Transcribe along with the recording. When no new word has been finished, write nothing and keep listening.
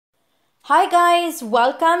Hi guys,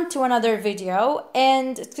 welcome to another video,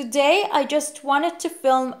 and today I just wanted to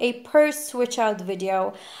film a purse switch out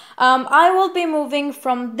video. I will be moving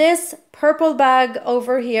from this purple bag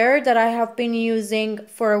over here that I have been using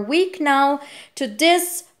for a week now to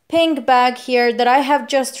this pink bag here that I have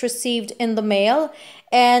just received in the mail,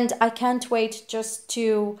 and I can't wait just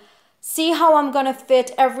to see how I'm gonna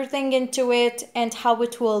fit everything into it and how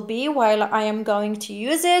it will be while I am going to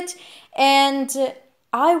use it. And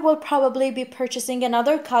I will probably be purchasing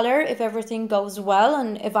another color if everything goes well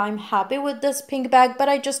and if I'm happy with this pink bag, but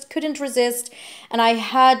I just couldn't resist and I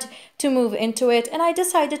had to move into it, and I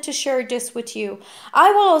decided to share this with you.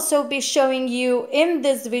 I will also be showing you in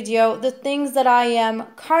this video the things that I am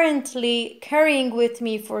currently carrying with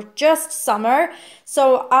me for just summer.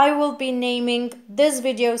 So I will be naming this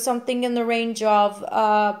video something in the range of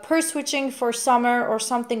purse switching for summer or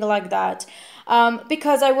something like that.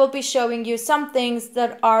 Because I will be showing you some things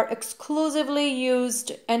that are exclusively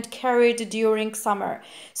used and carried during summer.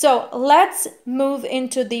 So let's move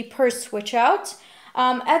into the purse switch out.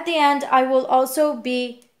 At the end, I will also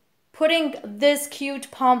be putting this cute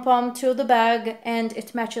pom-pom to the bag, and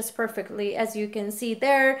it matches perfectly as you can see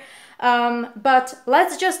there. But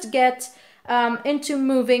let's just get into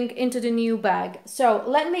moving into the new bag. So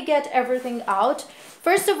let me get everything out.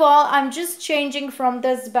 First of all, I'm just changing from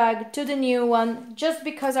this bag to the new one just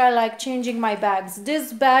because I like changing my bags.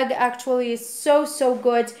 This bag actually is so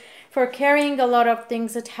good for carrying a lot of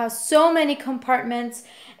things. It has so many compartments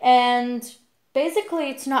and basically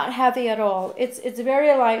it's not heavy at all. It's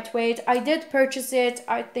very lightweight. I did purchase it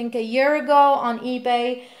I think a year ago on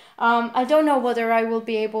eBay. I don't know whether I will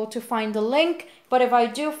be able to find the link, but if I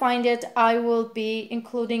do find it, I will be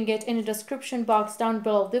including it in the description box down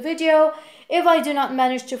below the video. If I do not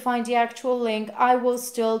manage to find the actual link, I will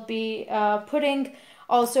still be putting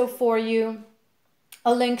also for you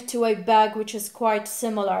a link to a bag which is quite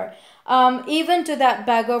similar. Even to that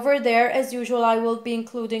bag over there, as usual, I will be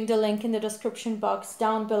including the link in the description box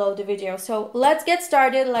down below the video. So let's get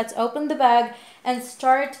started. Let's open the bag and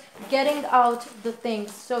start getting out the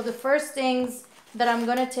things. So the first things that I'm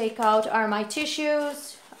gonna take out are my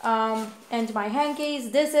tissues and my hankies.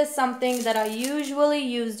 This is something that I usually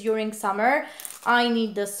use during summer. I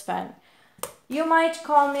need this fan. You might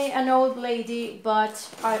call me an old lady, but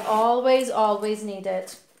I always need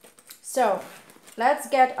it. So let's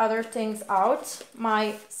get other things out.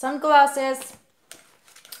 My sunglasses,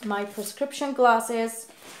 my prescription glasses,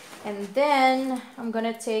 and then I'm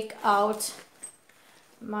gonna take out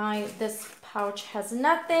this pouch has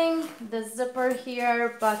nothing, the zipper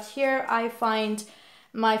here, but here I find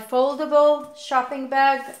my foldable shopping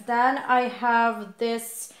bag. Then I have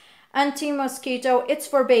this anti-mosquito. It's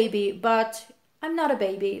for baby, but I'm not a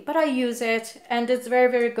baby, but I use it and it's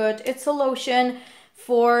very good. It's a lotion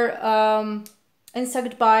for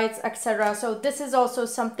insect bites, etc. So this is also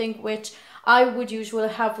something which I would usually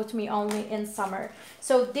have with me only in summer.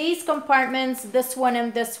 So these compartments, this one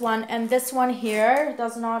and this one here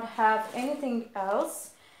does not have anything else.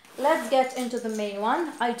 Let's get into the main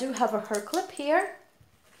one. I do have a hair clip here.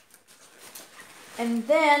 And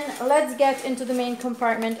then let's get into the main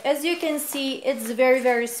compartment. As you can see, it's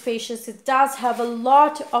very spacious. It does have a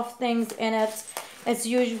lot of things in it as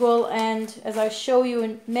usual, and as I show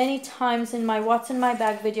you many times in my what's in my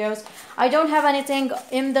bag videos, I don't have anything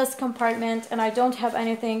in this compartment and I don't have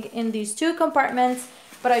anything in these two compartments,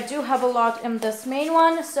 but I do have a lot in this main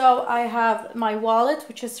one. So I have my wallet,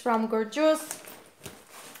 which is from Gorgeous.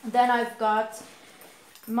 Then I've got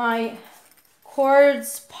my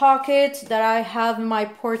cords pocket that I have my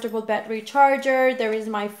portable battery charger. There is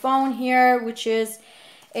my phone here, which is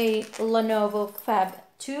a Lenovo Fab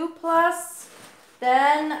 2 Plus.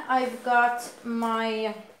 Then I've got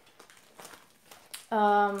my,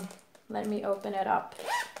 let me open it up.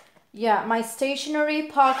 Yeah, my stationery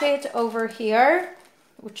pocket over here,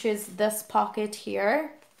 which is this pocket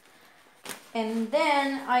here. And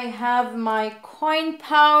then I have my coin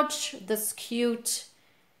pouch, this cute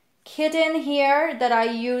kitten here that I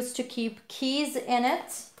use to keep keys in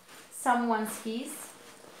it, someone's keys.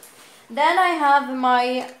 Then I have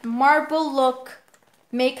my Marble Look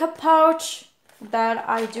makeup pouch that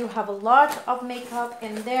I do have a lot of makeup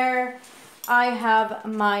in there. I have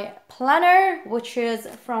my planner, which is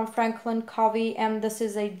from Franklin Covey, and this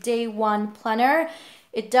is a day one planner.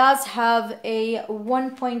 It does have a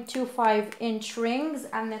 1.25-inch rings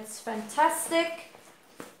and it's fantastic.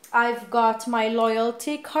 I've got my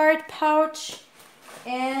loyalty card pouch,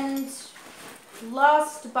 and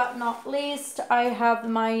last but not least, I have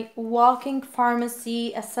my walking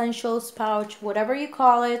pharmacy essentials pouch, whatever you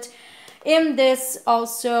call it. In this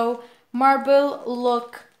also Marble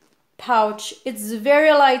Look pouch. It's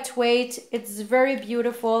very lightweight. It's very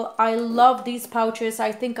beautiful. I love these pouches.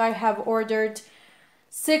 I think I have ordered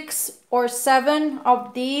 6 or 7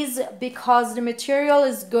 of these because the material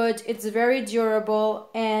is good. It's very durable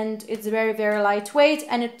and it's very, very lightweight,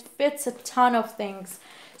 and it fits a ton of things.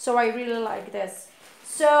 So I really like this.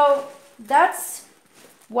 So that's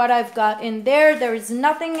what I've got in there. There is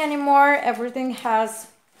nothing anymore. Everything has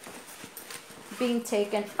been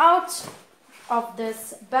taken out of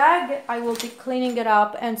this bag. I will be cleaning it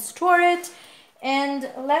up and store it. And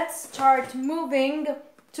let's start moving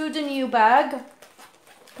to the new bag.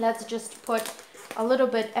 Let's just put a little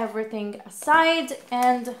bit everything aside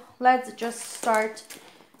and let's just start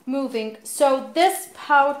moving. So this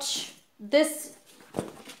pouch, this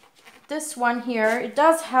one here, it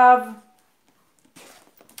does have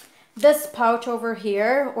this pouch over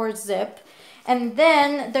here, or zip, and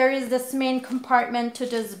then there is this main compartment to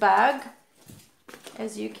this bag,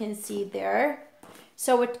 as you can see there.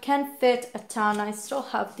 So it can fit a ton. I still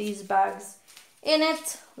have these bags in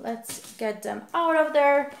it. Let's get them out of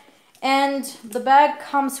there. And the bag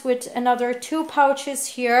comes with another 2 pouches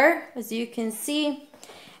here, as you can see.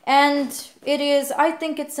 And it is, I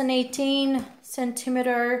think it's an 18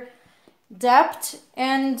 centimeter depth,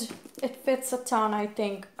 and it fits a ton. I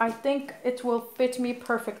think it will fit me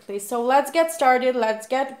perfectly. So let's get started. Let's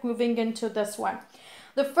get moving into this one.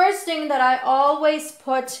 The first thing that I always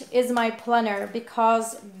put is my planner,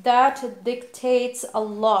 because that dictates a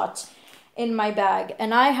lot in my bag,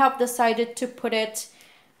 and I have decided to put it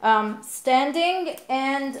standing.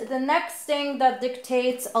 And the next thing that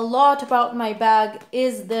dictates a lot about my bag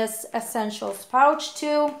is this essentials pouch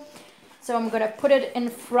too. So I'm gonna put it in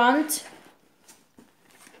front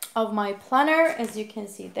of my planner, as you can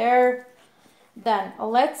see there. Then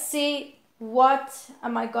let's see, what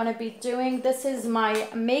am I gonna be doing? This is my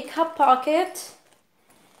makeup pocket,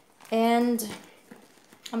 and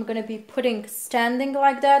I'm gonna be putting standing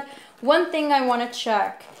like that. One thing I want to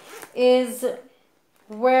check is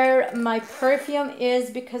where my perfume is,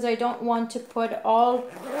 because I don't want to put all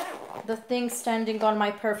the things standing on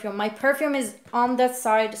my perfume. My perfume is on that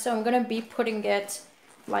side, so I'm gonna be putting it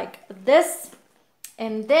like this.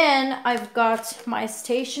 And then I've got my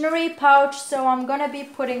stationery pouch, so I'm gonna be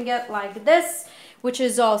putting it like this, which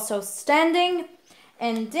is also standing.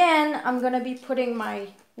 And then I'm gonna be putting my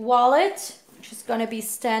wallet, which is gonna be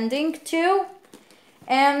standing too,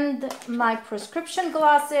 and my prescription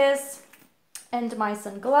glasses and my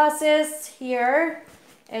sunglasses here,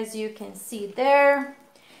 as you can see there.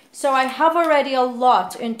 So I have already a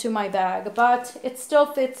lot into my bag, but it still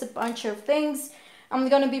fits a bunch of things. I'm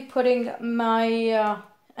gonna be putting my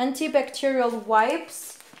antibacterial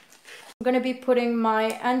wipes. I'm gonna be putting my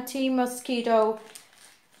anti-mosquito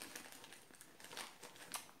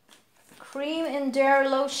cream in there,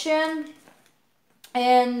 lotion.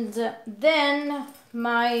 And then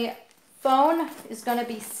my phone is gonna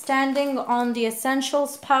be standing on the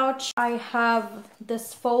essentials pouch. I have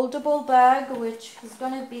this foldable bag, which is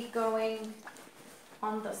gonna be going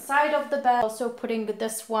on the side of the bag. Also putting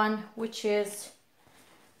this one, which is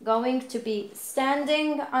going to be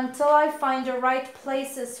standing. Until I find the right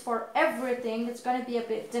places for everything, it's going to be a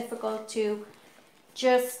bit difficult to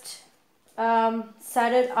just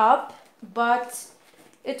set it up, but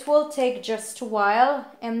it will take just a while.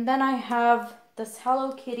 And then I have this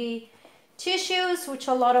Hello Kitty tissues, which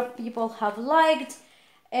a lot of people have liked,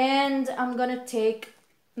 and I'm gonna take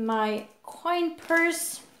my coin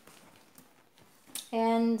purse,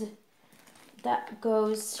 and that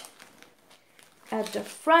goes at the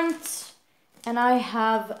front. And I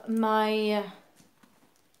have my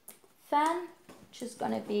fan, which is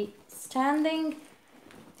gonna be standing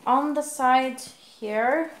on the side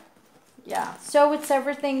here. Yeah, so it's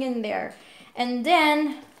everything in there. And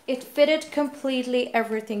then it fitted completely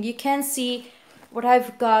everything. You can see what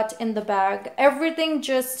I've got in the bag. Everything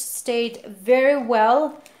just stayed very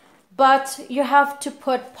well, but you have to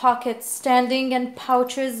put pockets standing, and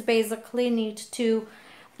pouches basically need to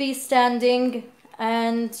be standing.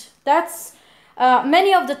 And that's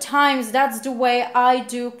many of the times that's the way I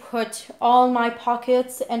do put all my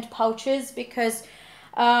pockets and pouches, because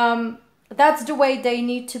that's the way they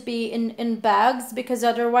need to be in bags, because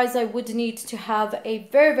otherwise I would need to have a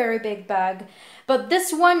very, very big bag. But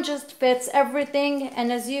this one just fits everything.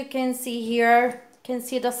 And as you can see here, you can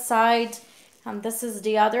see the side, and this is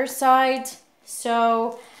the other side.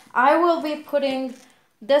 So I will be putting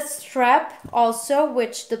this strap also,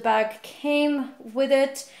 which the bag came with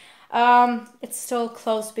it. It's still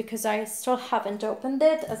closed because I still haven't opened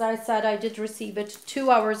it. As I said, I did receive it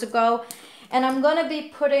 2 hours ago. And I'm gonna be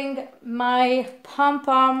putting my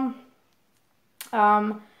pom-pom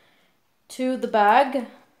to the bag.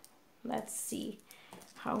 Let's see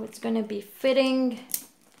how it's gonna be fitting.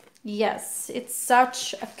 Yes, it's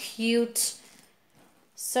such a cute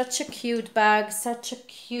bag, such a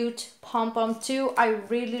cute pom-pom too. I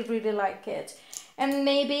really like it. And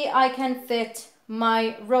maybe I can fit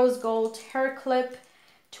my rose gold hair clip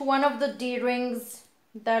to one of the D-rings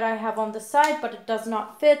that I have on the side, but it does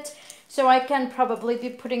not fit. So I can probably be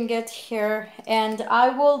putting it here, and I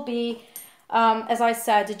will be, as I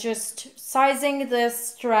said, just sizing this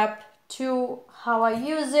strap to how I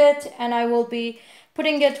use it, and I will be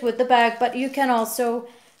putting it with the bag, but you can also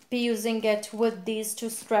be using it with these two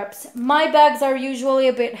straps. My bags are usually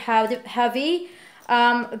a bit heavy,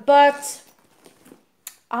 but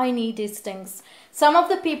I need these things. Some of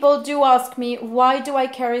the people do ask me, why do I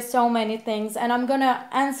carry so many things? And I'm gonna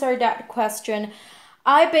answer that question.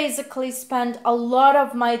 I basically spend a lot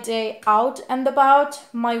of my day out and about.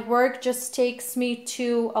 My work just takes me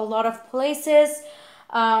to a lot of places.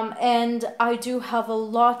 And I do have a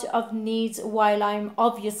lot of needs while I'm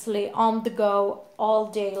obviously on the go all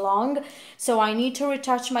day long. So I need to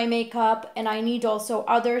retouch my makeup, and I need also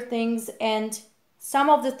other things, and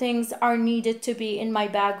some of the things are needed to be in my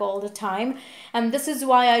bag all the time. And this is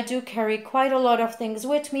why I do carry quite a lot of things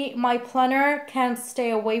with me. My planner can't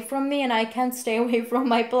stay away from me, and I can't stay away from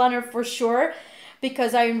my planner for sure,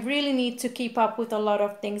 because I really need to keep up with a lot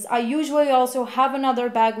of things. I usually also have another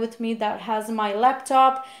bag with me that has my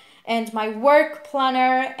laptop and my work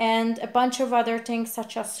planner and a bunch of other things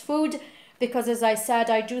such as food, because as I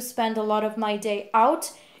said, I do spend a lot of my day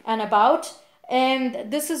out and about.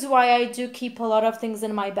 And this is why I do keep a lot of things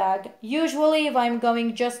in my bag. Usually if I'm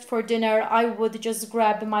going just for dinner, I would just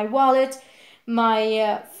grab my wallet,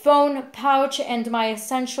 my phone pouch, and my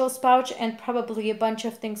essentials pouch, and probably a bunch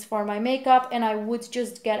of things for my makeup, and I would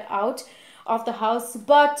just get out of the house.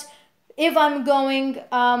 But if I'm going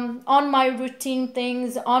on my routine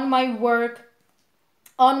things, on my work,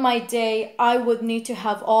 on my day, I would need to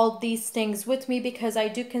have all these things with me, because I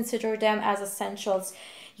do consider them as essentials.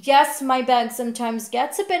 Yes, my bag sometimes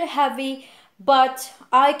gets a bit heavy, but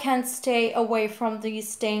I can't stay away from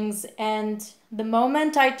these things, and the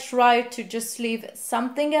moment I try to just leave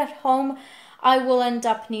something at home, I will end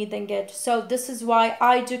up needing it. So this is why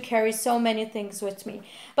I do carry so many things with me.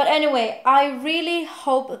 But anyway, I really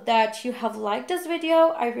hope that you have liked this video.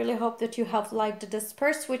 I really hope that you have liked this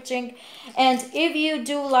purse switching. And if you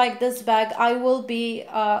do like this bag, I will be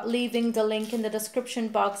leaving the link in the description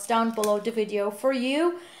box down below the video for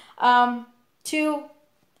you to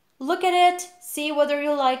look at it, see whether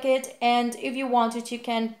you like it, and if you want it, you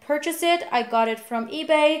can purchase it. I got it from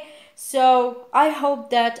eBay. So I hope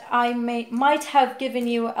that I might have given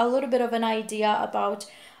you a little bit of an idea about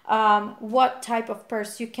what type of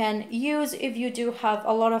purse you can use if you do have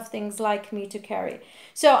a lot of things like me to carry.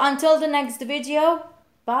 So until the next video,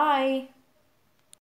 bye!